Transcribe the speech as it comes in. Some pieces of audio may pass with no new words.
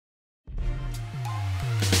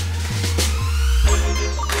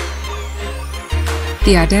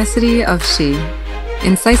The Audacity of She.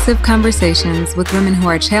 Incisive conversations with women who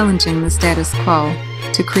are challenging the status quo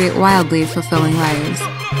to create wildly fulfilling lives.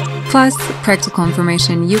 Plus, practical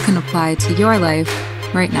information you can apply to your life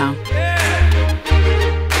right now.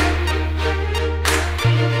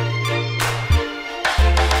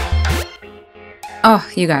 Oh,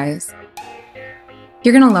 you guys.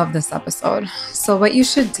 You're going to love this episode. So what you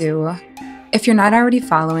should do, if you're not already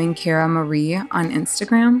following Cara Marie on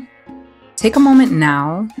Instagram, take a moment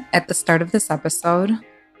now at the start of this episode,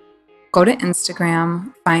 go to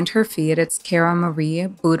Instagram, find her feed. It's Cara Marie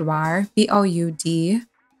Boudoir, Boudoir,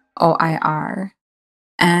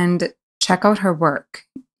 and check out her work.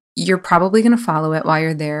 You're probably going to follow it while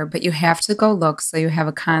you're there, but you have to go look so you have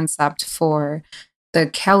a concept for the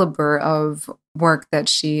caliber of work that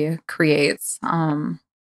she creates.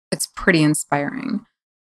 It's pretty inspiring.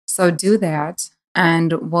 So do that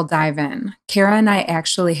and we'll dive in. Cara and I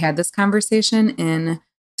actually had this conversation in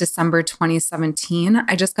December 2017.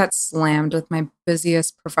 I just got slammed with my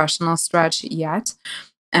busiest professional stretch yet.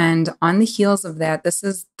 And on the heels of that, this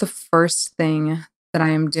is the first thing that I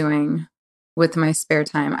am doing with my spare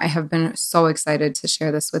time. I have been so excited to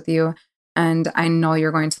share this with you. And I know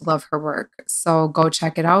you're going to love her work. So go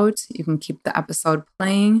check it out. You can keep the episode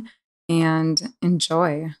playing and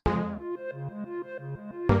enjoy.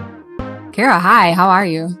 Cara, hi, how are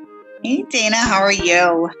you? Hey, Dana, how are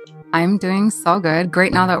you? I'm doing so good.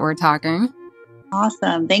 Great now that we're talking.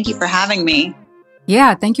 Awesome. Thank you for having me.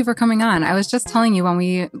 Yeah, thank you for coming on. I was just telling you when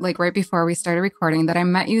we, right before we started recording, that I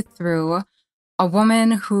met you through a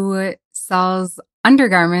woman who sells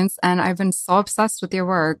undergarments, and I've been so obsessed with your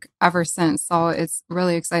work ever since. So it's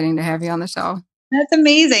really exciting to have you on the show. That's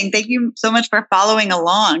amazing. Thank you so much for following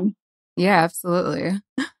along. Yeah, absolutely.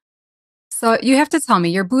 So you have to tell me,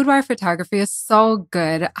 your boudoir photography is so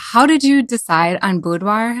good. How did you decide on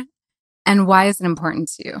boudoir, and why is it important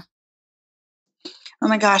to you? Oh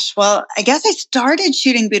my gosh. Well, I guess I started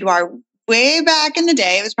shooting boudoir way back in the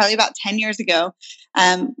day. It was probably about 10 years ago,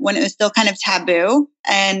 when it was still kind of taboo,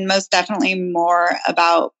 and most definitely more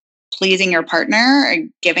about pleasing your partner or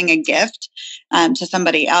giving a gift to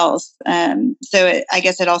somebody else. I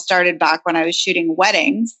guess it all started back when I was shooting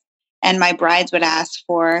weddings, and my brides would ask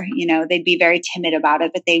for, they'd be very timid about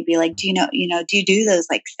it, but they'd be like, do you do those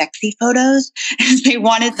like sexy photos? They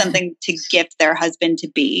wanted something to gift their husband to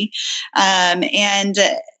be.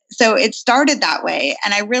 So it started that way.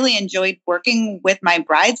 And I really enjoyed working with my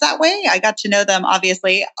brides that way. I got to know them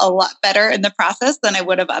obviously a lot better in the process than I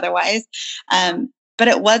would have otherwise. But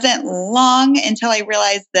it wasn't long until I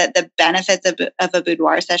realized that the benefits of a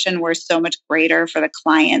boudoir session were so much greater for the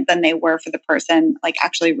client than they were for the person like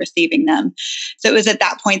actually receiving them. So it was at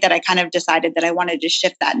that point that I kind of decided that I wanted to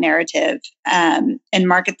shift that narrative and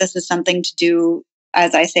market this as something to do,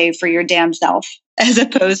 as I say, for your damn self, as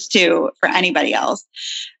opposed to for anybody else,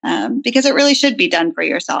 because it really should be done for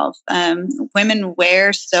yourself. Women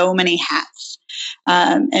wear so many hats.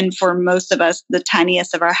 And for most of us, the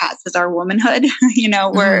tiniest of our hats is our womanhood,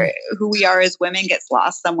 where who we are as women gets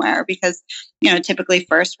lost somewhere because, typically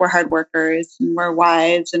first we're hard workers and we're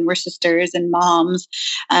wives and we're sisters and moms.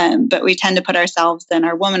 But we tend to put ourselves and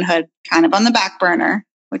our womanhood kind of on the back burner,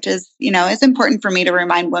 which is, it's important for me to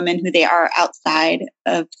remind women who they are outside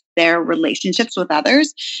of their relationships with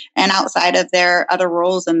others and outside of their other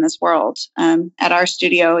roles in this world. At our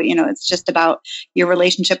studio, it's just about your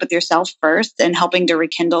relationship with yourself first and helping to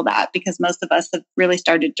rekindle that, because most of us have really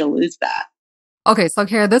started to lose that. Okay, so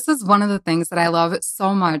Cara, this is one of the things that I love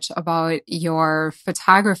so much about your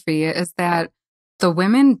photography is that the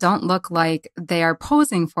women don't look like they are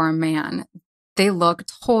posing for a man. They look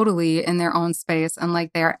totally in their own space and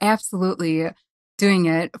like they're absolutely doing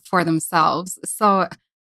it for themselves. So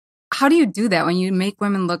how do you do that when you make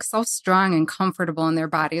women look so strong and comfortable in their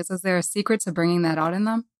bodies? Is there a secret to bringing that out in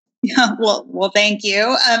them? Yeah, well, thank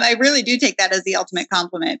you. I really do take that as the ultimate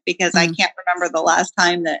compliment, because I can't remember the last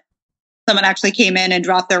time that someone actually came in and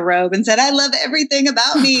dropped their robe and said, I love everything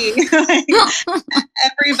about me.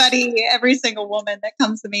 Every single woman that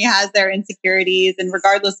comes to me has their insecurities. And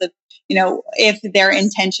regardless of, if their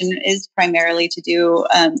intention is primarily to do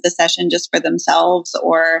the session just for themselves,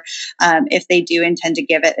 or if they do intend to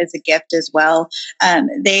give it as a gift as well,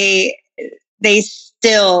 they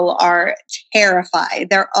still are terrified.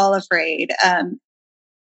 They're all afraid.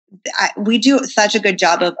 We do such a good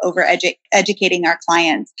job of educating our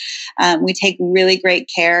clients. We take really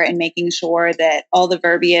great care in making sure that all the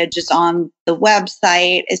verbiage is on the the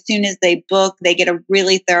website. As soon as they book, they get a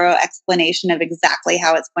really thorough explanation of exactly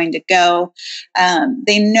how it's going to go.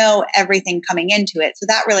 They know everything coming into it. So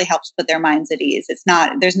that really helps put their minds at ease.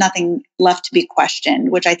 There's nothing left to be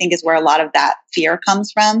questioned, which I think is where a lot of that fear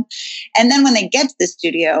comes from. And then when they get to the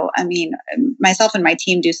studio, I mean, myself and my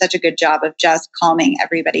team do such a good job of just calming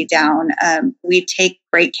everybody down. We take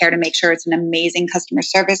great care to make sure it's an amazing customer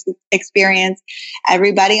service experience.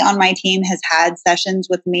 Everybody on my team has had sessions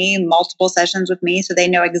with me, multiple sessions with me, so they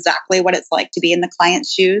know exactly what it's like to be in the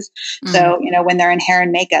client's shoes. So, when they're in hair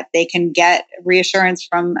and makeup, they can get reassurance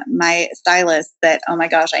from my stylist that, oh my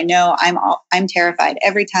gosh, I know I'm terrified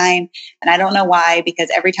every time. And I don't know why, because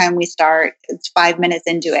every time we start, it's 5 minutes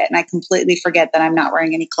into it and I completely forget that I'm not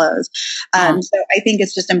wearing any clothes. So I think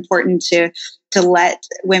it's just important to let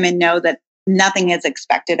women know that nothing is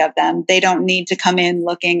expected of them. They don't need to come in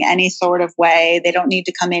looking any sort of way. They don't need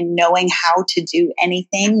to come in knowing how to do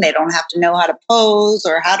anything. They don't have to know how to pose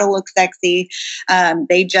or how to look sexy.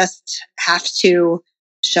 They just have to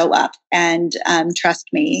show up and trust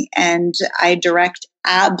me. And I direct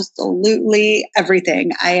absolutely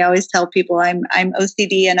everything. I always tell people I'm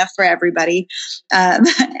OCD enough for everybody.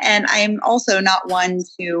 And I'm also not one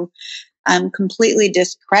to completely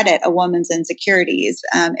discredit a woman's insecurities.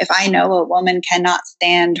 If I know a woman cannot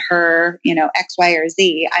stand her, X, Y, or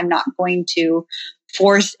Z, I'm not going to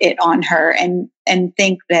force it on her and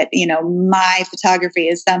think that, my photography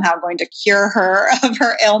is somehow going to cure her of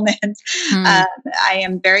her ailment. I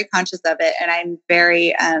am very conscious of it. And I'm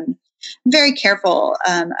very careful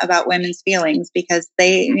about women's feelings because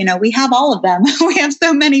we have all of them. We have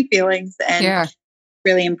so many feelings, and it's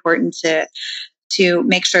really important to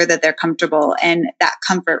make sure that they're comfortable, and that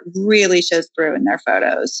comfort really shows through in their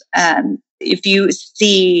photos.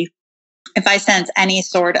 If I sense any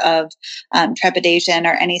sort of trepidation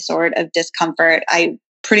or any sort of discomfort, I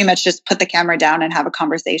pretty much just put the camera down and have a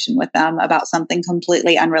conversation with them about something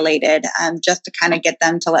completely unrelated, just to kind of get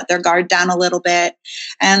them to let their guard down a little bit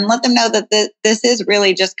and let them know that this is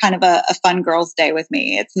really just kind of a fun girls' day with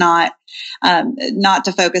me. It's not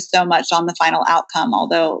to focus so much on the final outcome,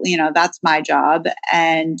 although, that's my job,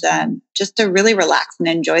 and just to really relax and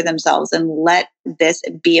enjoy themselves and let this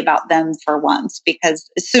be about them for once, because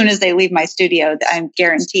as soon as they leave my studio, I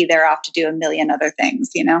guarantee they're off to do a million other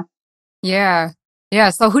things, Yeah. Yeah.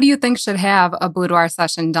 So who do you think should have a boudoir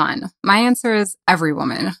session done? My answer is every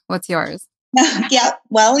woman. What's yours? Yeah.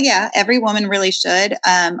 Well, yeah, every woman really should.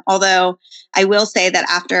 Although I will say that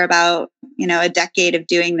after about, a decade of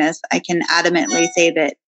doing this, I can adamantly say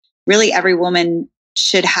that really every woman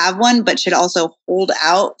should have one, but should also hold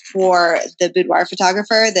out for the boudoir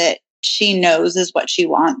photographer that she knows is what she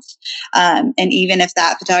wants. And even if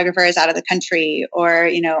that photographer is out of the country or,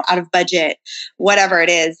 out of budget, whatever it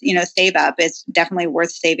is, save up. It's definitely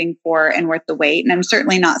worth saving for and worth the wait. And I'm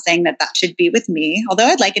certainly not saying that should be with me, although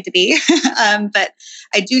I'd like it to be. But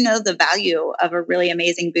I do know the value of a really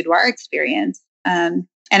amazing boudoir experience. And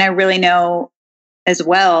I really know as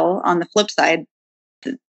well, on the flip side,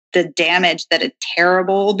 the damage that a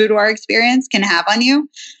terrible boudoir experience can have on you.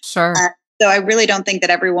 Sure. So I really don't think that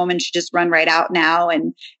every woman should just run right out now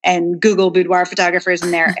and Google boudoir photographers in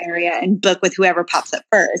their area and book with whoever pops up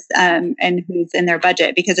first, and who's in their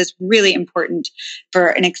budget, because it's really important for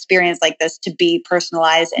an experience like this to be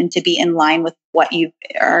personalized and to be in line with what you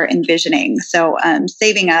are envisioning. So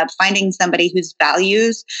saving up, finding somebody whose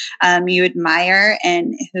values you admire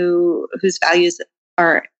and whose values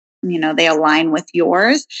are, they align with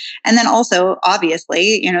yours. And then also,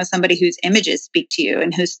 obviously, somebody whose images speak to you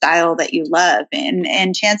and whose style that you love.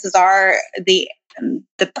 And chances are the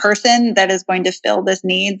person that is going to fill this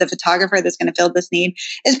need, the photographer that's going to fill this need,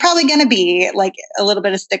 is probably going to be like a little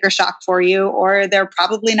bit of sticker shock for you, or they're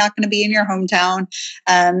probably not going to be in your hometown.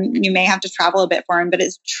 You may have to travel a bit for them, but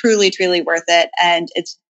it's truly, truly worth it. And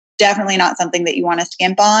it's definitely not something that you want to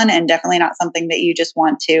skimp on, and definitely not something that you just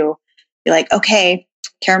want to be like, okay,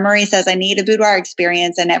 Kara Marie says I need a boudoir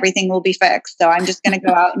experience and everything will be fixed. So I'm just going to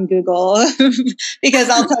go out and Google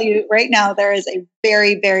because I'll tell you right now, there is a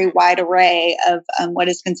very, very wide array of what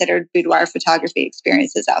is considered boudoir photography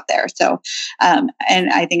experiences out there. So, and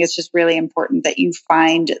I think it's just really important that you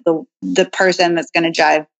find the person that's going to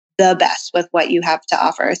jive the best with what you have to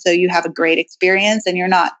offer. So you have a great experience and you're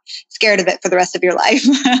not scared of it for the rest of your life.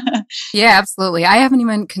 Yeah, absolutely. I haven't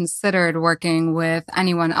even considered working with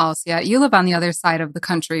anyone else yet. You live on the other side of the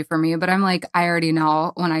country for me, but I'm like, I already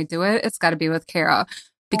know when I do it, it's got to be with Kara.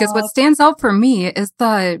 Because what stands out for me is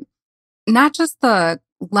not just the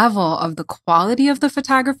level of the quality of the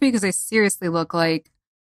photography, because they seriously look like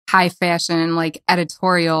high fashion, like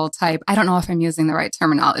editorial type. I don't know if I'm using the right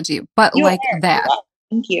terminology, but You like are. that.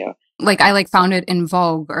 Thank you. I found it in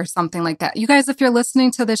Vogue or something like that. You guys, if you're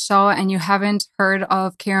listening to this show and you haven't heard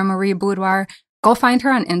of Kara Marie Boudoir, go find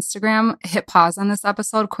her on Instagram, hit pause on this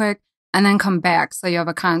episode quick, and then come back so you have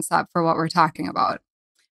a concept for what we're talking about.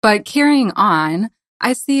 But carrying on,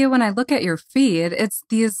 I see when I look at your feed,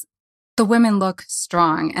 the women look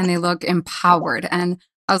strong and they look empowered. And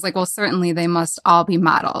I was like, well, certainly they must all be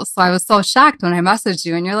models. So I was so shocked when I messaged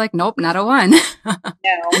you and you're like, nope, not a one.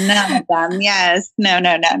 No, none of them. Yes. No.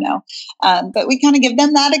 But we kind of give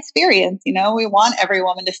them that experience. We want every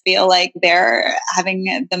woman to feel like they're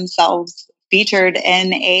having themselves featured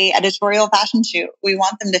in a editorial fashion shoot. We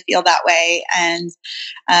want them to feel that way. And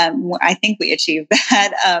I think we achieved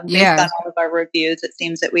that based on all of our reviews. It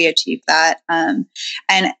seems that we achieved that. And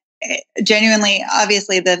genuinely,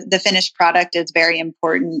 obviously, the finished product is very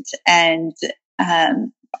important. And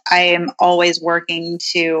I am always working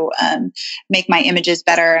to make my images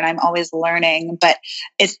better, and I'm always learning. But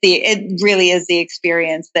it really is the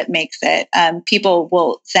experience that makes it. People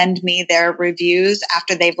will send me their reviews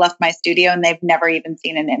after they've left my studio and they've never even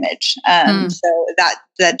seen an image. So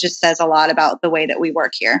that just says a lot about the way that we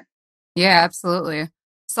work here. Yeah, absolutely.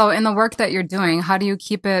 So in the work that you're doing, how do you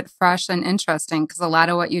keep it fresh and interesting? Because a lot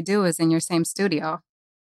of what you do is in your same studio.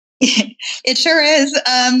 It sure is.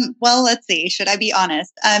 Well, let's see. Should I be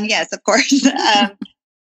honest? Yes, of course. I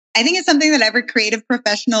think it's something that every creative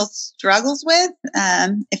professional struggles with.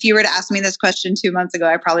 If you were to ask me this question 2 months ago,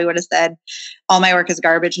 I probably would have said, all my work is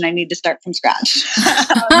garbage and I need to start from scratch.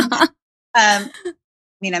 I'm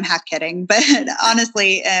half kidding, but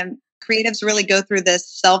honestly, creatives really go through this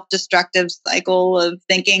self-destructive cycle of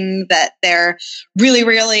thinking that they're really,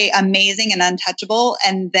 really amazing and untouchable.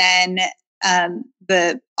 And then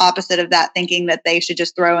the opposite of that, thinking that they should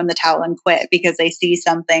just throw in the towel and quit because they see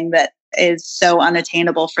something that is so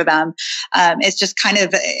unattainable for them. It's just kind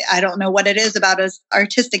of, I don't know what it is about us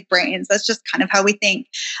artistic brains. That's just kind of how we think.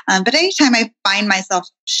 But anytime I find myself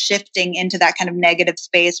shifting into that kind of negative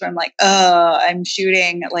space where I'm like, oh, I'm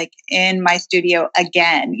shooting like in my studio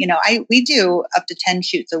again. We do up to 10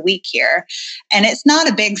 shoots a week here, and it's not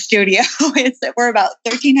a big studio. We're about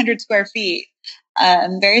 1,300 square feet.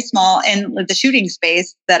 Very small, and the shooting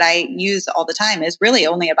space that I use all the time is really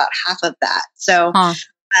only about half of that. So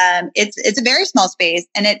it's a very small space,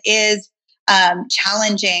 and it is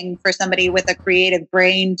challenging for somebody with a creative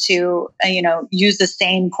brain to use the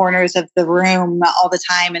same corners of the room all the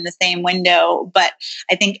time in the same window. But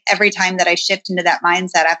I think every time that I shift into that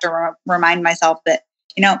mindset, I have to remind myself that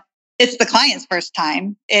it's the client's first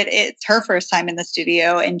time. It's her first time in the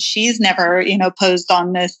studio, and she's never, posed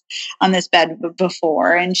on this bed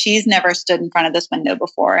before, and she's never stood in front of this window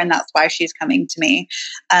before, and that's why she's coming to me.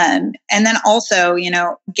 And then also,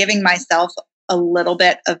 giving myself a little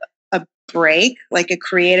bit of a break, like a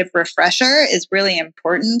creative refresher, is really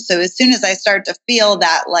important. So as soon as I start to feel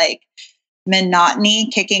that monotony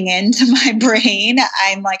kicking into my brain,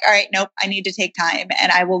 I'm like, all right, nope, I need to take time.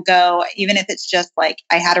 And I will go, even if it's just like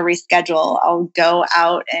I had to reschedule, I'll go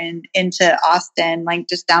out and into Austin, like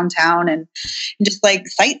just downtown, and just like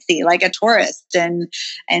sightsee like a tourist and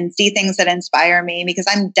see things that inspire me, because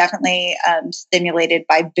I'm definitely stimulated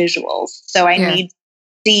by visuals. So I need to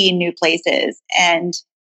see new places. And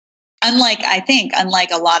unlike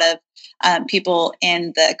a lot of people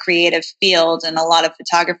in the creative field and a lot of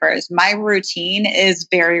photographers, my routine is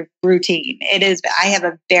very routine. I have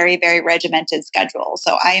a very, very regimented schedule.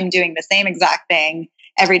 So I am doing the same exact thing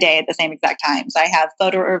every day at the same exact times. I have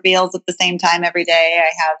photo reveals at the same time every day. I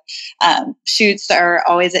have shoots are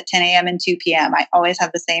always at 10 a.m. and 2 p.m. I always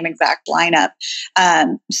have the same exact lineup.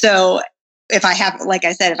 So if I have, like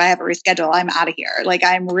I said, if I have a reschedule, I'm out of here. Like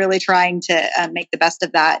I'm really trying to make the best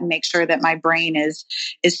of that and make sure that my brain is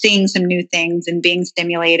seeing some new things and being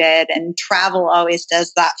stimulated. And travel always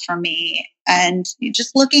does that for me. And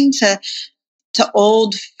just looking to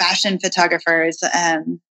old fashioned photographers,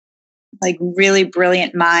 like really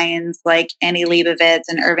brilliant minds like Annie Leibovitz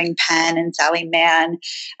and Irving Penn and Sally Mann,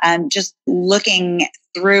 just looking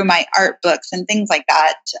through my art books and things like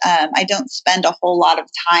that. I don't spend a whole lot of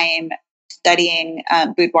time studying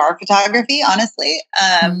boudoir photography, honestly.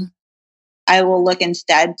 I will look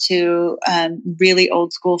instead to really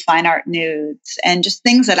old school fine art nudes and just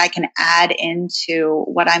things that I can add into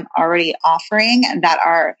what I'm already offering that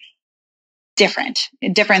are different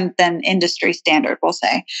than industry standard, we'll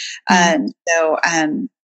say. Nothing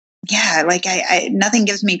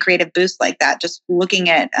gives me creative boost like that. Just looking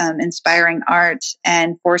at inspiring art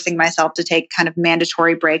and forcing myself to take kind of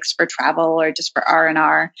mandatory breaks for travel or just for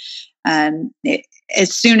R&R.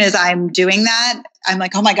 As soon as I'm doing that, I'm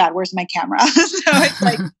like, oh my God, where's my camera? So it's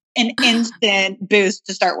like an instant boost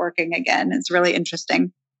to start working again. It's really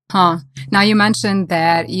interesting. Huh. Now you mentioned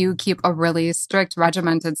that you keep a really strict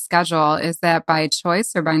regimented schedule. Is that by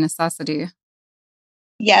choice or by necessity?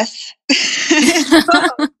 Yes. So,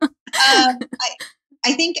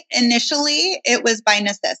 I think initially it was by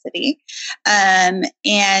necessity. And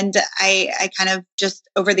I kind of just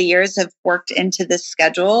over the years have worked into this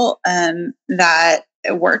schedule that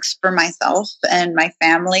works for myself and my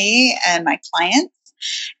family and my clients.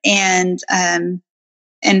 And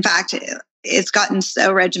in fact, it's gotten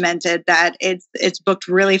so regimented that it's booked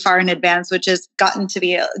really far in advance, which has gotten to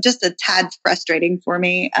be just a tad frustrating for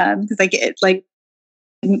me because I get like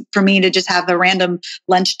for me to just have a random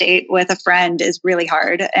lunch date with a friend is really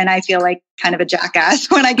hard. And I feel like kind of a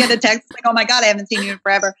jackass when I get a text like, oh my God, I haven't seen you in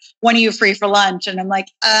forever. When are you free for lunch? And I'm like,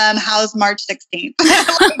 how's March 16th?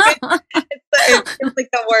 It's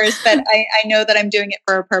like the worst, but I know that I'm doing it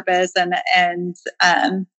for a purpose and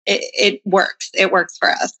it works. It works for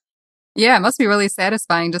us. Yeah, it must be really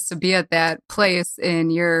satisfying just to be at that place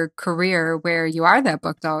in your career where you are that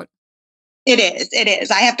booked out. It is. It is.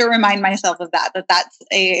 I have to remind myself of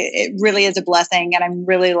it really is a blessing. And I'm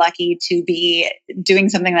really lucky to be doing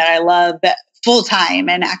something that I love full time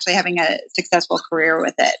and actually having a successful career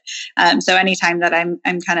with it. So anytime that I'm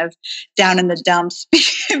kind of down in the dumps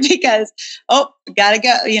because, gotta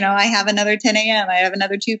go, I have another 10 a.m. I have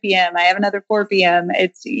another 2 p.m. I have another 4 p.m.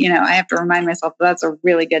 It's, I have to remind myself that's a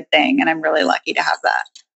really good thing. And I'm really lucky to have that.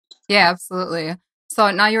 Yeah, absolutely. So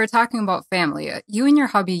now you were talking about family. You and your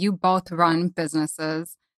hubby, you both run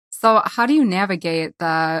businesses. So how do you navigate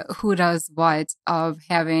the who does what of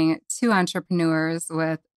having two entrepreneurs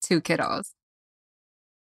with two kiddos?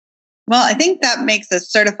 Well, I think that makes us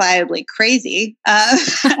certifiably crazy.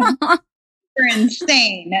 We're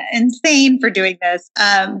insane for doing this.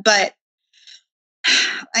 But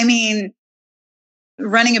I mean,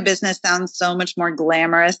 running a business sounds so much more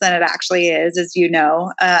glamorous than it actually is, as you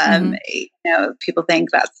know. People think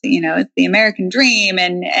that's, it's the American dream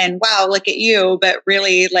and wow, look at you. But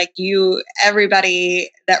really, like everybody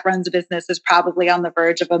that runs a business is probably on the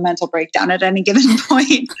verge of a mental breakdown at any given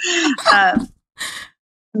point.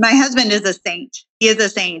 My husband is a saint. He is a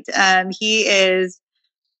saint. He is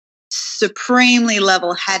supremely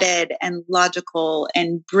level-headed and logical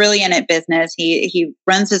and brilliant at business. He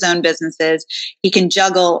runs his own businesses. He can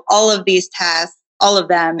juggle all of these tasks, all of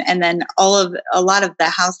them, and then a lot of the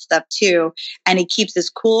house stuff too. And he keeps his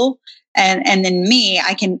cool. And then me,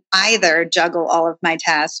 I can either juggle all of my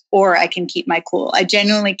tasks or I can keep my cool. I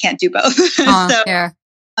genuinely can't do both. So Yeah.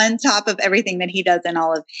 on top of everything that he does in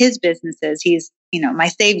all of his businesses, he's, my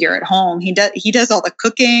savior at home. He does all the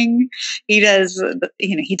cooking. He does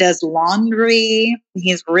laundry.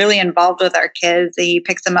 He's really involved with our kids. He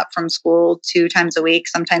picks them up from school 2 times a week,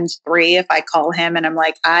 sometimes 3 if I call him and I'm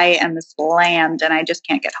like, I am slammed and I just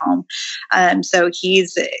can't get home. So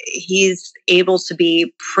he's able to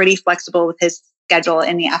be pretty flexible with his schedule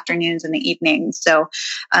in the afternoons and the evenings. So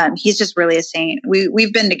he's just really a saint.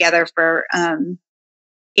 We've been together for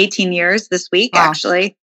 18 years this week, Wow.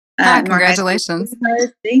 actually. Congratulations.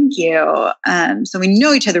 Thank you. So we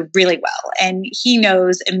know each other really well. And he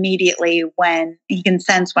knows immediately when he can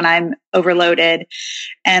sense when I'm overloaded.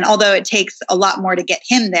 And although it takes a lot more to get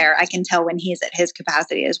him there, I can tell when he's at his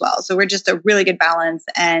capacity as well. So we're just a really good balance.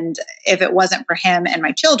 And if it wasn't for him and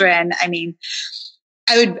my children, I mean,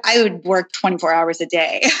 I would work 24 hours a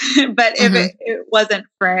day. But if it wasn't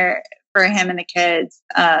for him and the kids,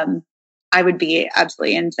 I would be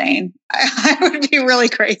absolutely insane. I would be really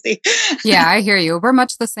crazy. Yeah, I hear you. We're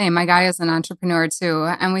much the same. My guy is an entrepreneur too,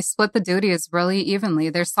 and we split the duties really evenly.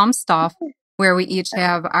 There's some stuff where we each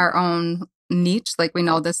have our own niche, like we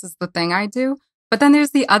know this is the thing I do. But then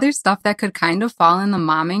there's the other stuff that could kind of fall in the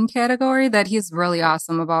momming category that he's really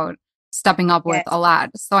awesome about stepping up with a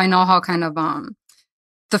lot. So I know how kind of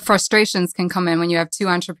the frustrations can come in when you have 2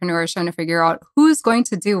 entrepreneurs trying to figure out who's going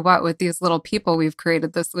to do what with these little people we've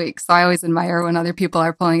created this week. So I always admire when other people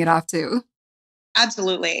are pulling it off too.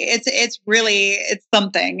 Absolutely. It's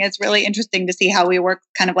something. It's really interesting to see how we work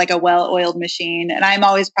kind of like a well-oiled machine. And I'm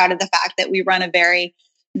always proud of the fact that we run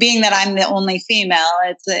being that I'm the only female,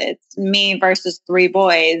 it's me versus 3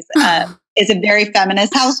 boys. It's a very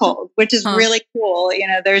feminist household, which is really cool.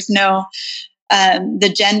 There's no,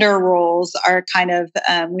 the gender roles are kind of,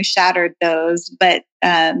 we shattered those, but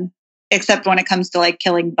except when it comes to like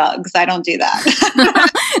killing bugs, I don't do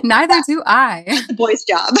that. Neither do I. It's the boy's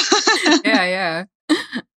job. Yeah.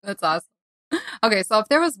 That's awesome. Okay, so if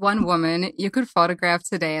there was one woman you could photograph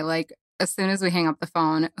today, like as soon as we hang up the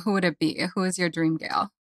phone, who would it be? Who is your dream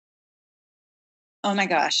gal? Oh my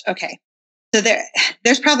gosh. Okay. So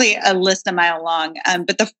there's probably a list a mile long,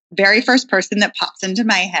 but the very first person that pops into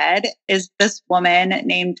my head is this woman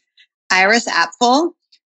named Iris Apfel.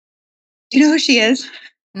 Do you know who she is?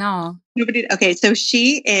 No. Nobody. Okay. So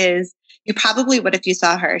she is, you probably would if you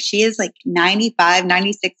saw her. She is like 95,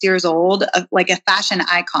 96 years old, like a fashion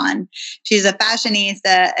icon. She's a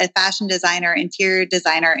fashionista, a fashion designer, interior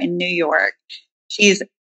designer in New York. She's,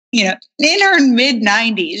 in her mid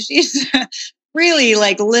 90s. She's really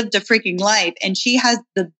like lived a freaking life. And she has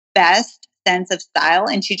the best sense of style.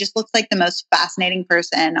 And she just looks like the most fascinating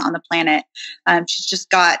person on the planet. She's just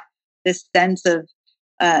got this sense of,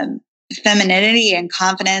 femininity and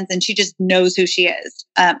confidence, and she just knows who she is.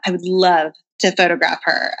 I would love to photograph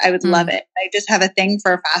her. I would love it. I just have a thing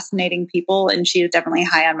for fascinating people, and she is definitely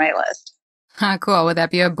high on my list. Cool. Would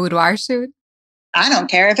that be a boudoir shoot? I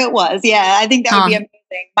don't care if it was. Yeah, I think that would be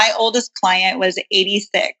amazing. My oldest client was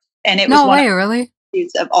 86, and it was one of really?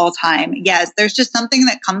 Of all time. Yes, there's just something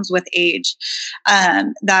that comes with age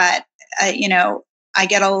that I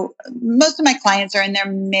get most of my clients are in their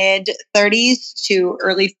mid 30s to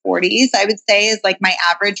early 40s, I would say is like my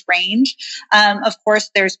average range. Of course,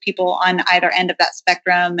 there's people on either end of that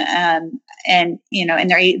spectrum, and in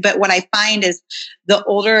their age. But what I find is the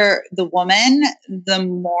older the woman, the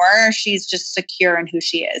more she's just secure in who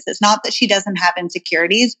she is. It's not that she doesn't have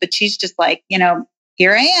insecurities, but she's just like,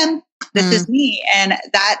 here I am. This is me. And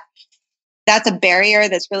that's a barrier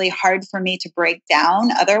that's really hard for me to break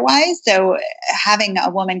down otherwise. So having a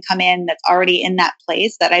woman come in that's already in that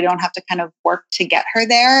place that I don't have to kind of work to get her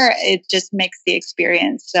there, it just makes the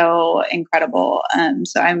experience so incredible.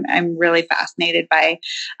 So I'm really fascinated by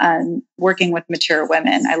working with mature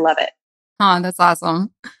women. I love it. Oh, that's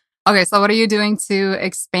awesome. Okay, so what are you doing to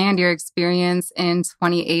expand your experience in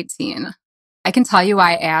 2018? I can tell you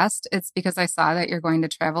why I asked. It's because I saw that you're going to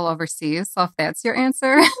travel overseas. So if that's your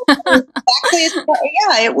answer. Exactly.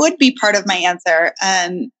 Yeah, it would be part of my answer.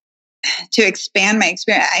 To expand my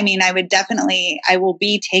experience. I mean, I will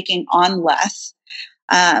be taking on less,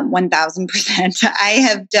 1000%. I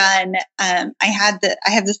have done, I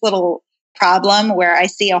have this little problem where I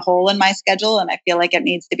see a hole in my schedule and I feel like it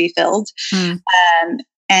needs to be filled.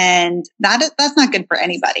 And that's not good for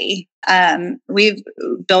anybody. We've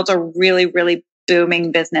built a really, really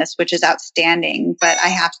booming business, which is outstanding, but I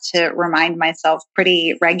have to remind myself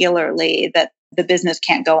pretty regularly that the business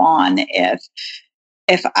can't go on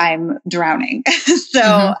if I'm drowning.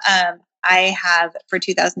 So, I have for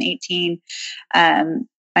 2018, I'm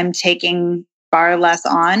taking far less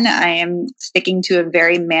on. I am sticking to a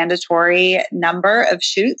very mandatory number of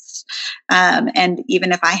shoots. And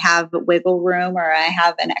even if I have wiggle room or I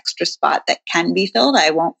have an extra spot that can be filled,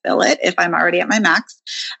 I won't fill it if I'm already at my max.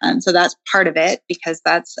 So that's part of it, because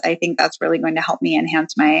I think that's really going to help me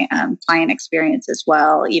enhance my client experience as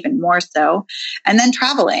well, even more so. And then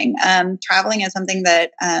traveling. Traveling is something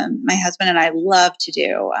that my husband and I love to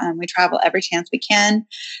do. We travel every chance we can.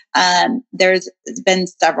 There's been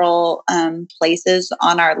several places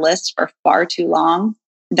on our list for far too long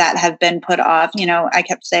that have been put off. I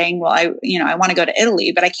kept saying, well, I want to go to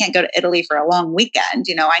Italy, but I can't go to Italy for a long weekend.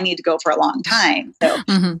 I need to go for a long time. So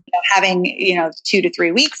having, 2 to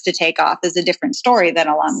 3 weeks to take off is a different story than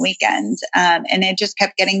a long weekend. And it just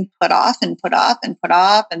kept getting put off and put off and put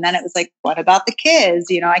off. And then it was like, what about the kids?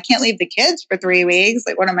 I can't leave the kids for 3 weeks.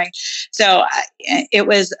 Like, what am I? So it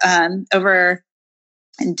was over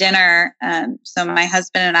dinner. So my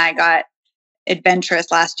husband and I got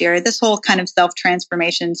adventurous last year. This whole kind of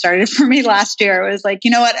self-transformation started for me last year. It was like,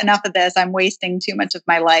 you know what? Enough of this. I'm wasting too much of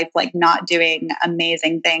my life, like not doing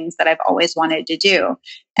amazing things that I've always wanted to do.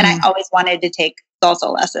 And I always wanted to take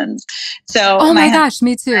salsa lessons. So, oh my gosh,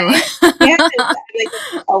 me too.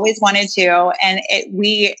 Always wanted to. And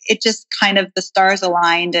it just kind of, the stars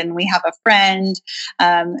aligned, and we have a friend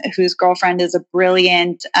whose girlfriend is a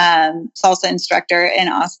brilliant salsa instructor in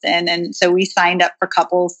Austin. And so we signed up for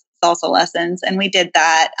couples salsa lessons, and we did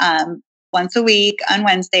that once a week on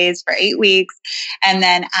Wednesdays for 8 weeks. And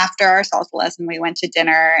then after our salsa lesson, we went to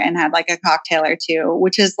dinner and had like a cocktail or two,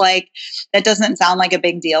 which is like, that doesn't sound like a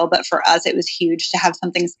big deal, but for us, it was huge to have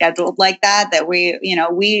something scheduled like that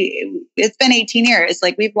it's been 18 years.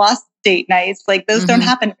 Like, we've lost date nights. Like, those don't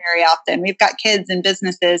happen very often. We've got kids and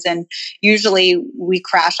businesses, and usually we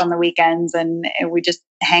crash on the weekends and we just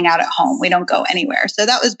hang out at home. We don't go anywhere. So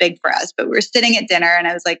that was big for us. But we were sitting at dinner, and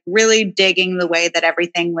I was like really digging the way that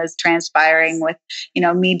everything was transpiring with,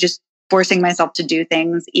 me just forcing myself to do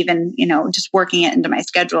things, even, just working it into my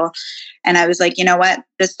schedule. And I was like, you know what,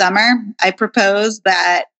 this summer I propose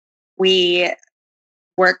that we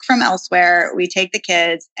work from elsewhere. We take the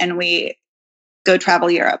kids and we go travel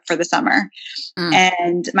Europe for the summer.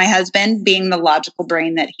 And my husband, being the logical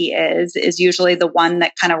brain that he is usually the one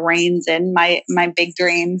that kind of reins in my big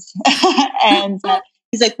dreams. And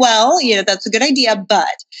He's like, well, that's a good idea,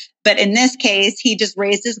 but in this case, he just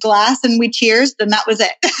raised his glass and we cheers. Then that was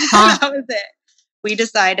it. Huh. That was it. We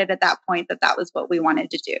decided at that point that was what we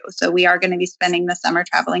wanted to do. So we are going to be spending the summer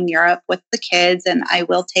traveling Europe with the kids, and I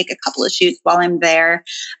will take a couple of shoots while I'm there,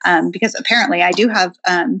 because apparently I do have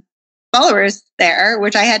followers there,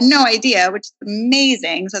 which I had no idea, which is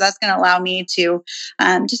amazing. So that's going to allow me to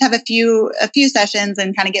just have a few sessions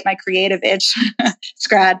and kind of get my creative itch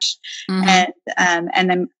scratched, and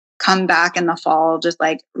then come back in the fall just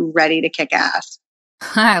like ready to kick ass.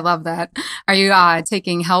 I love that. Are you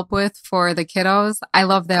taking help for the kiddos? I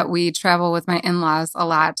love that we travel with my in-laws a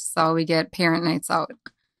lot, so we get parent nights out.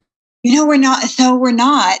 We're not. So we're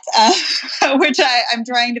not, which I'm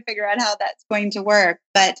trying to figure out how that's going to work.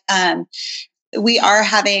 But we are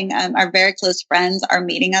having our very close friends are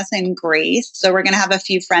meeting us in Greece. So we're going to have a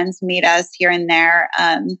few friends meet us here and there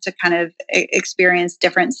to kind of experience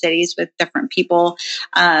different cities with different people.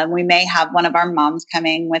 We may have one of our moms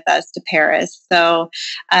coming with us to Paris. So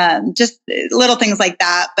just little things like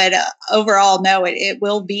that. But overall, no,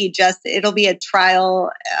 it'll be a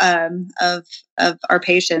trial of our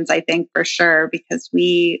patience, I think, for sure, because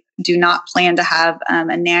we do not plan to have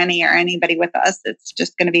a nanny or anybody with us. It's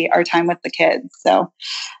just going to be our time with the kids. So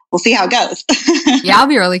we'll see how it goes. Yeah, I'll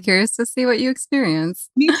be really curious to see what you experience.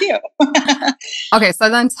 Me too. Okay,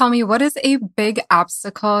 so then tell me, what is a big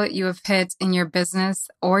obstacle you have hit in your business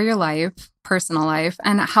or your life, personal life,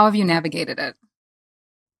 and how have you navigated it?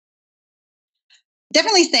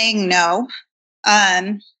 Definitely saying no.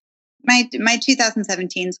 My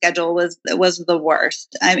 2017 schedule was the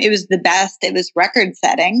worst. It was the best. It was record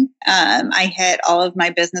setting. I hit all of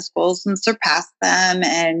my business goals and surpassed them,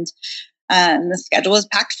 and the schedule was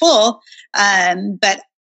packed full. But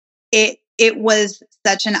it was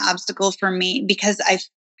such an obstacle for me because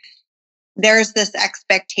there's this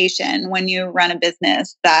expectation when you run a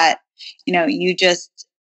business that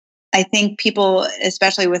I think people,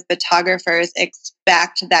 especially with photographers,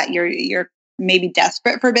 expect that you're maybe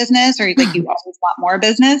desperate for business, or like you always want more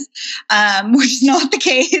business, which is not the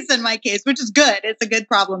case in my case, which is good. It's a good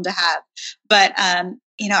problem to have. But,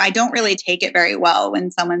 I don't really take it very well when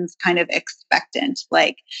someone's kind of expectant,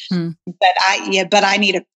 like, but I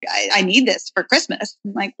need this for Christmas.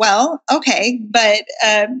 I'm like, well, okay, but,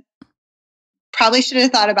 probably should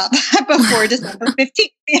have thought about that before December 15th,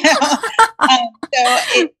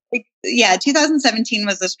 So 2017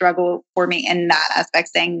 was a struggle for me in that aspect,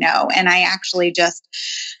 saying no. And I actually just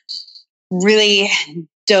really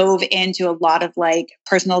dove into a lot of like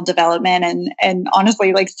personal development and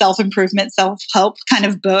honestly like self-improvement, self-help kind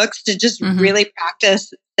of books to just really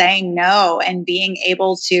practice saying no and being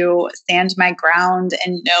able to stand my ground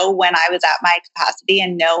and know when I was at my capacity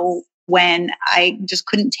and know when I just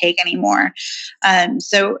couldn't take anymore. And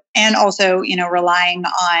also, relying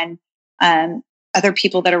on other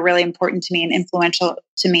people that are really important to me and influential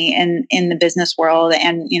to me in the business world.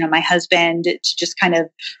 And, my husband, to just kind of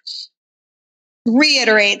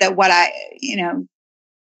reiterate that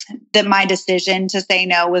that my decision to say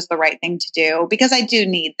no was the right thing to do, because I do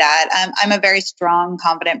need that. I'm a very strong,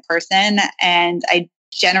 confident person, and I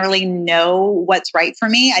generally know what's right for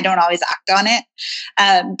me. I don't always act on it.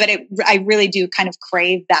 But I really do kind of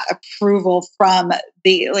crave that approval from a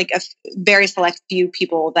very select few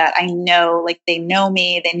people that I know, like they know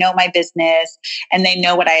me, they know my business, and they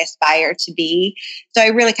know what I aspire to be. So I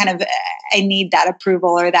really I need that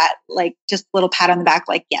approval, or that like just little pat on the back,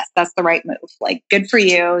 like, yes, that's the right move. Like, good for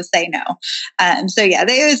you. Say no.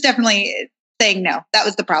 It was definitely saying no. That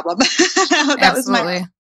was the problem. That Absolutely. was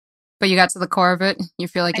But you got to the core of it. You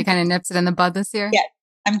feel like you kind of nipped it in the bud this year? Yeah,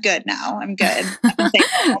 I'm good now. I'm good.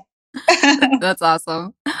 That's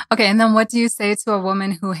awesome. Okay, and then what do you say to a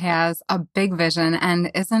woman who has a big vision and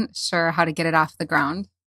isn't sure how to get it off the ground?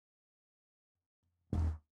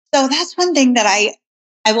 So that's one thing that I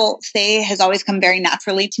will say has always come very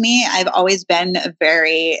naturally to me. I've always been a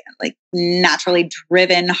very naturally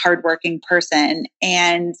driven, hardworking person.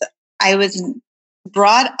 And I was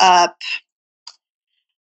brought up,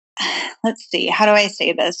 let's see, how do I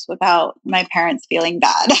say this without my parents feeling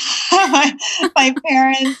bad? my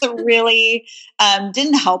parents really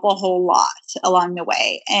didn't help a whole lot along the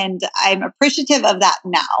way. And I'm appreciative of that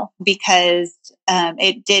now, because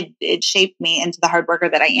it shaped me into the hard worker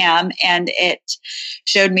that I am. And it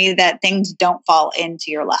showed me that things don't fall into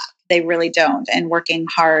your lap. They really don't. And working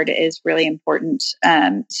hard is really important.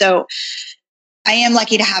 So I am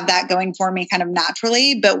lucky to have that going for me kind of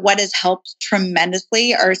naturally, but what has helped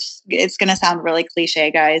tremendously, or it's going to sound really cliche,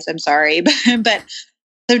 guys, I'm sorry, but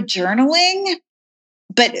so journaling,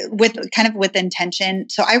 but with intention.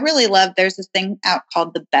 So I really love, there's this thing out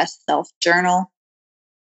called the Best Self Journal.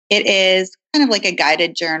 It is kind of like a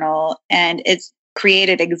guided journal, and it's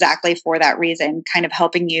created exactly for that reason, kind of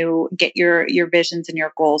helping you get your visions and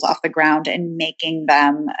your goals off the ground and making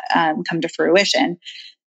them come to fruition.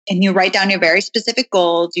 And you write down your very specific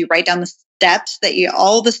goals. You write down the steps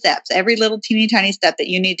all the steps, every little teeny tiny step that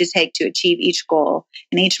you need to take to achieve each goal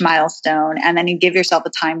and each milestone. And then you give yourself a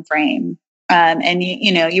time frame. And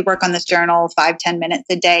you work on this journal 5-10 minutes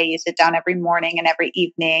a day. You sit down every morning and every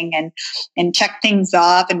evening and check things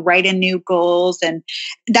off and write in new goals. And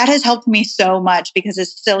that has helped me so much, because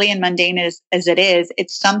as silly and mundane as it is,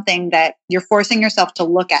 it's something that you're forcing yourself to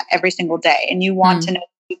look at every single day. And you want to know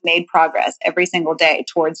you've made progress every single day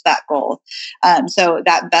towards that goal. So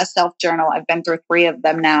that best self journal, I've been through 3 of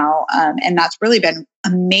them now. And that's really been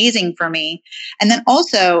amazing for me. And then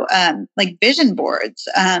also like vision boards.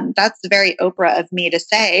 That's very Oprah of me to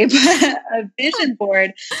say, but a vision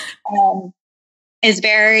board is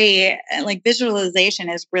very like visualization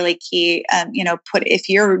is really key. If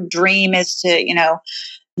your dream is to,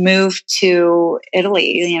 move to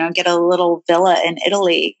Italy, get a little villa in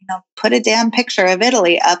Italy, put a damn picture of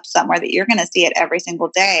Italy up somewhere that you're going to see it every single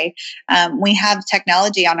day. We have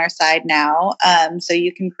technology on our side now. So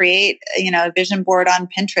you can create, a vision board on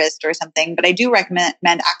Pinterest or something, but I do recommend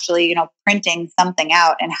actually, printing something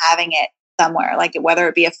out and having it somewhere, like whether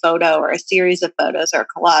it be a photo or a series of photos or a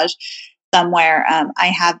collage somewhere. I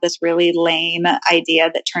have this really lame idea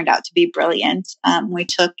that turned out to be brilliant. We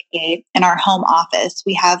took in our home office,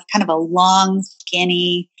 we have kind of a long,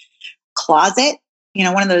 skinny closet,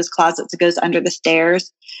 one of those closets that goes under the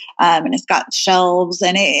stairs. And it's got shelves,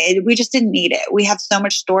 and we just didn't need it. We have so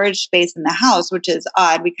much storage space in the house, which is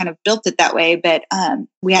odd. We kind of built it that way, but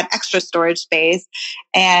we had extra storage space.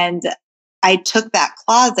 And I took that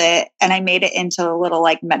closet and I made it into a little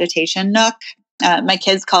like meditation nook. My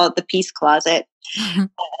kids call it the peace closet,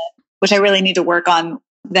 which I really need to work on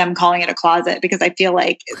them calling it a closet, because I feel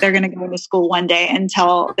like they're going to go into school one day and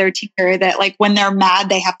tell their teacher that like when they're mad,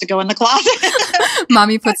 they have to go in the closet.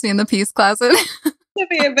 Mommy puts me in the peace closet. But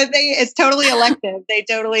it's totally elective. They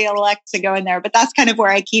totally elect to go in there. But that's kind of where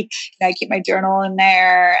I keep my journal in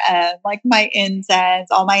there, like my incense,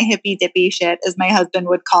 all my hippy dippy shit, as my husband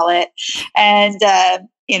would call it. And,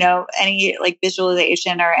 any like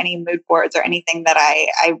visualization or any mood boards or anything that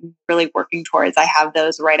I'm really working towards, I have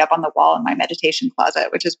those right up on the wall in my meditation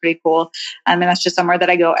closet, which is pretty cool. And that's just somewhere that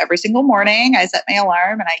I go every single morning. I set my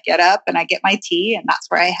alarm and I get up and I get my tea, and that's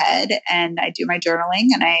where I head, and I do my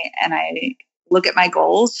journaling, and I look at my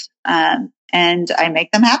goals, and I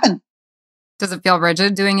make them happen. Does it feel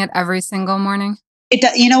rigid doing it every single morning?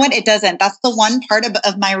 You know what? It doesn't. That's the one part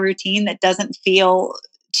of my routine that doesn't feel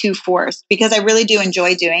too forced, because I really do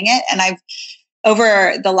enjoy doing it. And I've,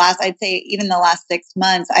 over the last, I'd say even the last 6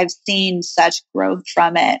 months, I've seen such growth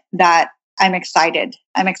from it that I'm excited.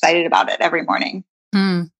 I'm excited about it every morning.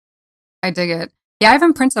 I dig it. Yeah, I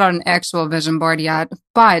haven't printed out an actual vision board yet,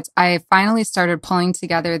 but I finally started pulling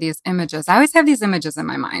together these images. I always have these images in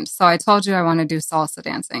my mind. So I told you I want to do salsa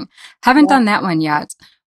dancing. Haven't done that one yet,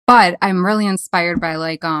 but I'm really inspired by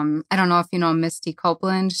like, I don't know if you know Misty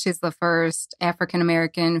Copeland. She's the first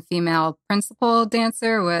African-American female principal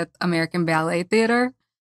dancer with American Ballet Theater.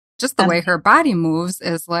 Just the way her body moves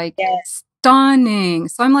is like stunning.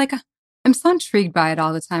 So I'm so intrigued by it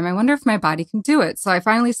all the time. I wonder if my body can do it. So I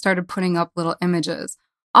finally started putting up little images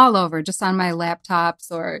all over, just on my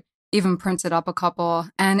laptops, or even printed up a couple.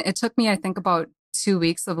 And it took me, I think, about 2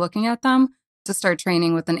 weeks of looking at them to start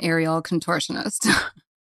training with an aerial contortionist.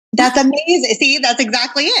 That's amazing. See, that's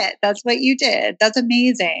exactly it. That's what you did. That's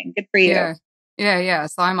amazing. Good for you. Yeah.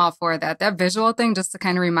 So I'm all for that. That visual thing, just to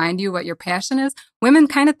kind of remind you what your passion is. Women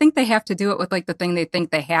kind of think they have to do it with like the thing they think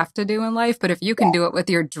they have to do in life. But if you can do it with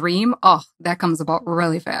your dream, that comes about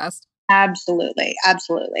really fast. Absolutely.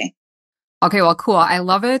 Okay, well, cool. I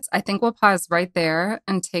love it. I think we'll pause right there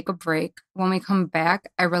and take a break. When we come back,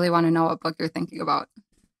 I really want to know what book you're thinking about.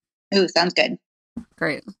 Ooh, sounds good.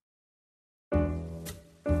 Great.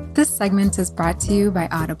 This segment is brought to you by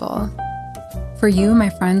Audible. For you, my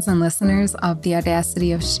friends and listeners of The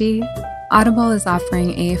Audacity of She, Audible is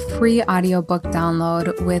offering a free audiobook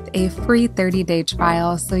download with a free 30-day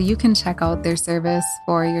trial so you can check out their service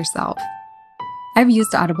for yourself. I've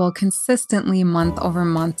used Audible consistently month over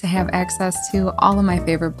month to have access to all of my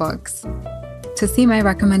favorite books. To see my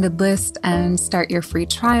recommended list and start your free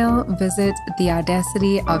trial, visit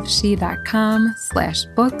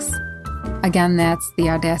theaudacityofshe.com/books. Again, that's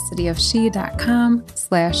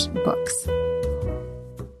theaudacityofshe.com/books.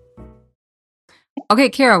 Okay,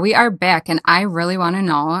 Kara, we are back, and I really want to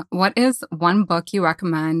know, what is one book you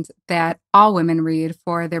recommend that all women read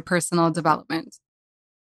for their personal development?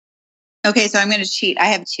 Okay, so I'm going to cheat. I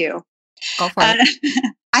have two. Go for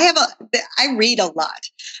it. I read a lot.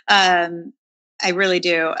 I really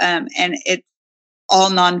do. And it's all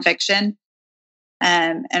nonfiction.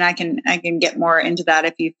 And I can get more into that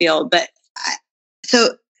if you feel,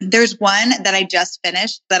 so there's one that I just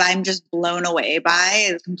finished that I'm just blown away by.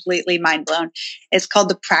 It's completely mind blown. It's called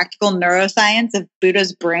The Practical Neuroscience of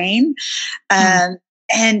Buddha's Brain. And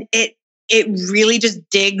it really just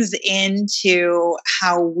digs into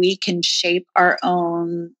how we can shape our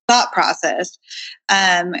own thought process.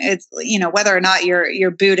 It's, whether or not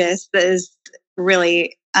you're Buddhist, is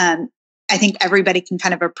really, I think everybody can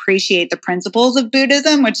kind of appreciate the principles of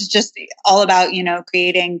Buddhism, which is just all about,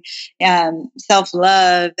 creating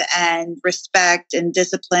self-love and respect and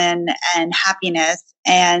discipline and happiness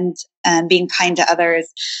and being kind to others.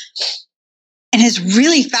 And it's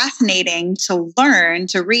really fascinating to learn,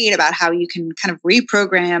 to read about how you can kind of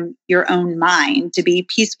reprogram your own mind to be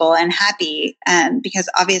peaceful and happy. Because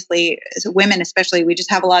obviously, as women especially, we just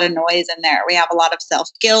have a lot of noise in there. We have a lot of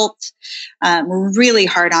self-guilt. We're really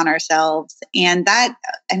hard on ourselves. And that,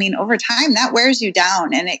 over time, that wears you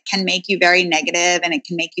down, and it can make you very negative, and it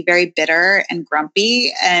can make you very bitter and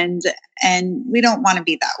grumpy. And we don't want to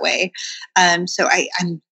be that way. So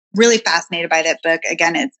I'm really fascinated by that book.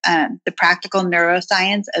 Again, it's The Practical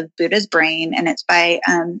Neuroscience of Buddha's Brain, and it's by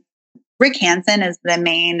Rick Hansen is the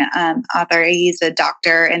main author. He's a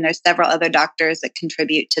doctor, and there's several other doctors that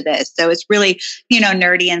contribute to this. So it's really,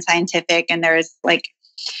 nerdy and scientific, and there's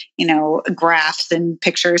graphs and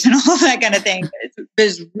pictures and all of that kind of thing.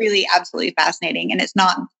 It's really absolutely fascinating, and it's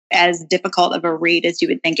not as difficult of a read as you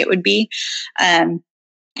would think it would be.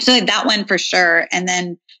 So that one for sure. And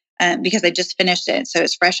then because I just finished it, so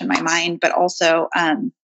it's fresh in my mind. But also,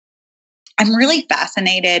 I'm really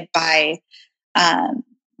fascinated by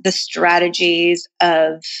the strategies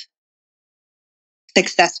of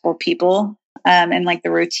successful people and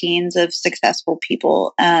the routines of successful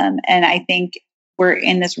people. And I think we're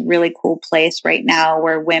in this really cool place right now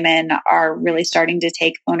where women are really starting to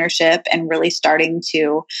take ownership and really starting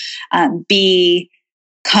to be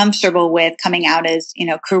comfortable with coming out as,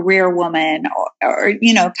 career woman or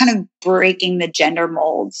kind of breaking the gender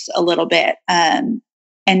molds a little bit, and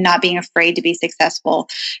not being afraid to be successful.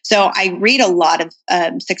 So I read a lot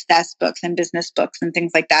of success books and business books and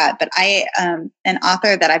things like that. But an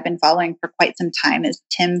author that I've been following for quite some time is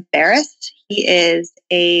Tim Ferriss. He is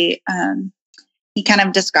he kind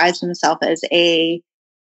of describes himself as a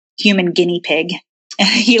human guinea pig.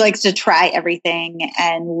 He likes to try everything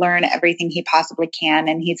and learn everything he possibly can.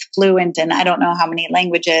 And he's fluent in I don't know how many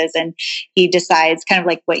languages. And he decides, kind of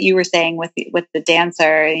like what you were saying with the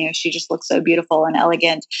dancer, she just looks so beautiful and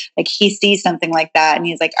elegant. Like he sees something like that and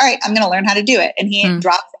he's like, all right, I'm going to learn how to do it. And he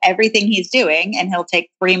drops everything he's doing, and he'll take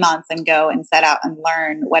 3 months and go and set out and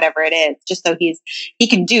learn whatever it is, just so he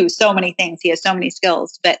can do so many things. He has so many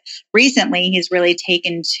skills. But recently he's really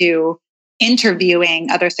taken to interviewing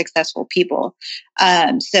other successful people.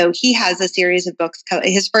 So he has a series of books.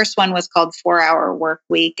 His first one was called 4-Hour Work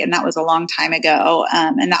Week, and that was a long time ago.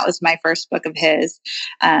 And that was my first book of his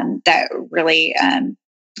that really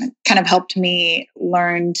kind of helped me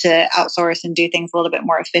learn to outsource and do things a little bit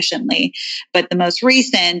more efficiently. But the most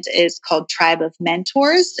recent is called Tribe of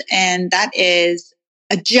Mentors, and that is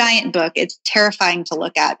a giant book. It's terrifying to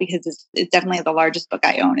look at because it's definitely the largest book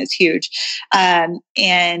I own. It's huge.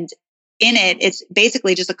 And in it, it's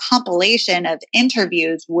basically just a compilation of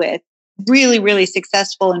interviews with really, really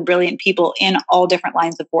successful and brilliant people in all different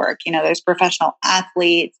lines of work. There's professional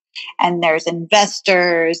athletes, and there's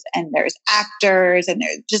investors, and there's actors, and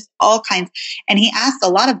there's just all kinds. And he asked a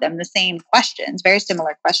lot of them the same questions, very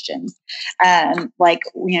similar questions. How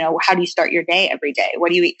do you start your day every day?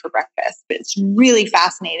 What do you eat for breakfast? But it's really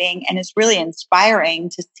fascinating, and it's really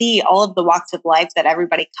inspiring to see all of the walks of life that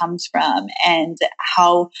everybody comes from, and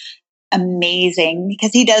how amazing,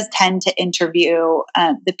 because he does tend to interview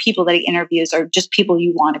the people that he interviews are just people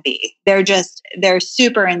you want to be. They're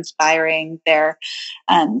super inspiring. They're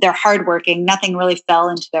hardworking. Nothing really fell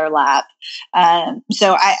into their lap.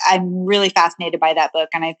 So I'm really fascinated by that book.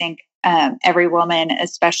 And I think every woman,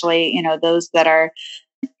 especially, those that are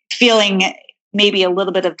feeling maybe a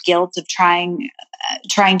little bit of guilt of trying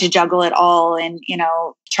to juggle it all, and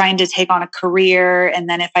trying to take on a career, and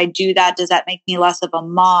then if I do that, does that make me less of a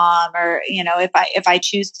mom? Or if I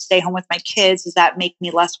choose to stay home with my kids, does that make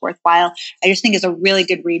me less worthwhile? I just think it's a really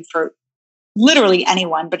good read for literally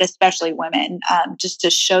anyone, but especially women, just to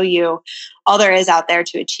show you all there is out there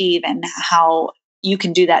to achieve and how you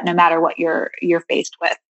can do that no matter what you're faced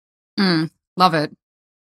with. Love it.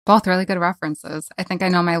 both really good references. I think I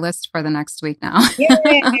know my list for the next week now.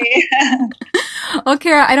 Yay. Well,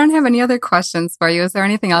 Kara, I don't have any other questions for you. Is there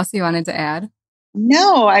anything else you wanted to add?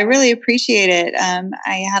 No, I really appreciate it.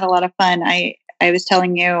 I had a lot of fun. I was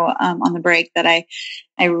telling you on the break that I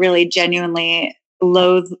really genuinely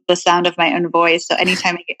loathe the sound of my own voice. So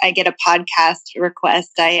anytime I get a podcast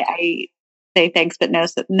request, I say thanks, but no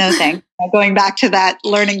thanks. Going back to that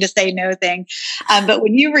learning to say no thing. But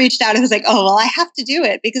when you reached out, I was like, oh, well, I have to do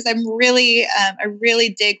it because I really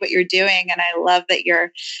dig what you're doing. And I love that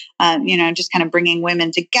you're, just kind of bringing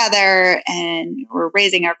women together and we're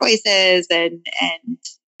raising our voices and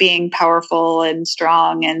being powerful and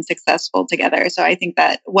strong and successful together. So I think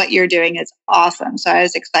that what you're doing is awesome. So I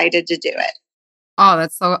was excited to do it. Oh,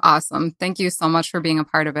 that's so awesome. Thank you so much for being a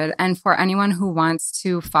part of it. And for anyone who wants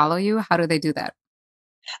to follow you, how do they do that?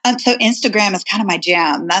 So Instagram is kind of my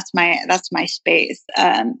jam. That's my space.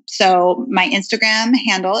 So my Instagram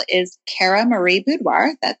handle is Kara Marie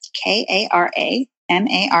Boudoir. That's KaraMarie. And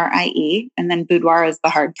then boudoir is the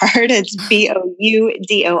hard part. It's Boudoir.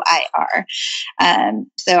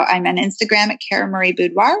 So I'm on Instagram at Kara Marie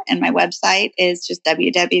Boudoir, and my website is just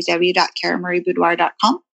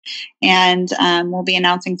www.karamarieboudoir.com. And we'll be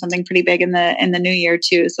announcing something pretty big in the new year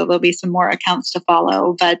too. So there'll be some more accounts to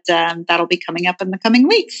follow, but that'll be coming up in the coming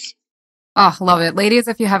weeks. Oh, love it. Ladies,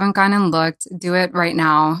 if you haven't gone and looked, do it right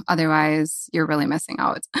now. Otherwise, you're really missing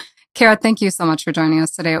out. Kara, thank you so much for joining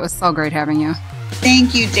us today. It was so great having you.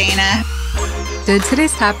 Thank you, Dana. Did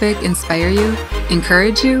today's topic inspire you,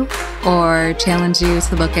 encourage you, or challenge you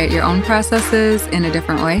to look at your own processes in a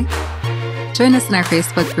different way? Join us in our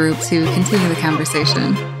Facebook group to continue the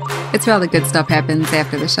conversation. It's where all the good stuff happens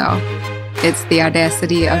after the show. It's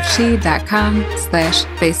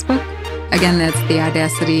theaudacityofshe.com/Facebook. Again, that's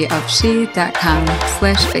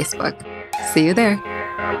theaudacityofshe.com/Facebook. See you there.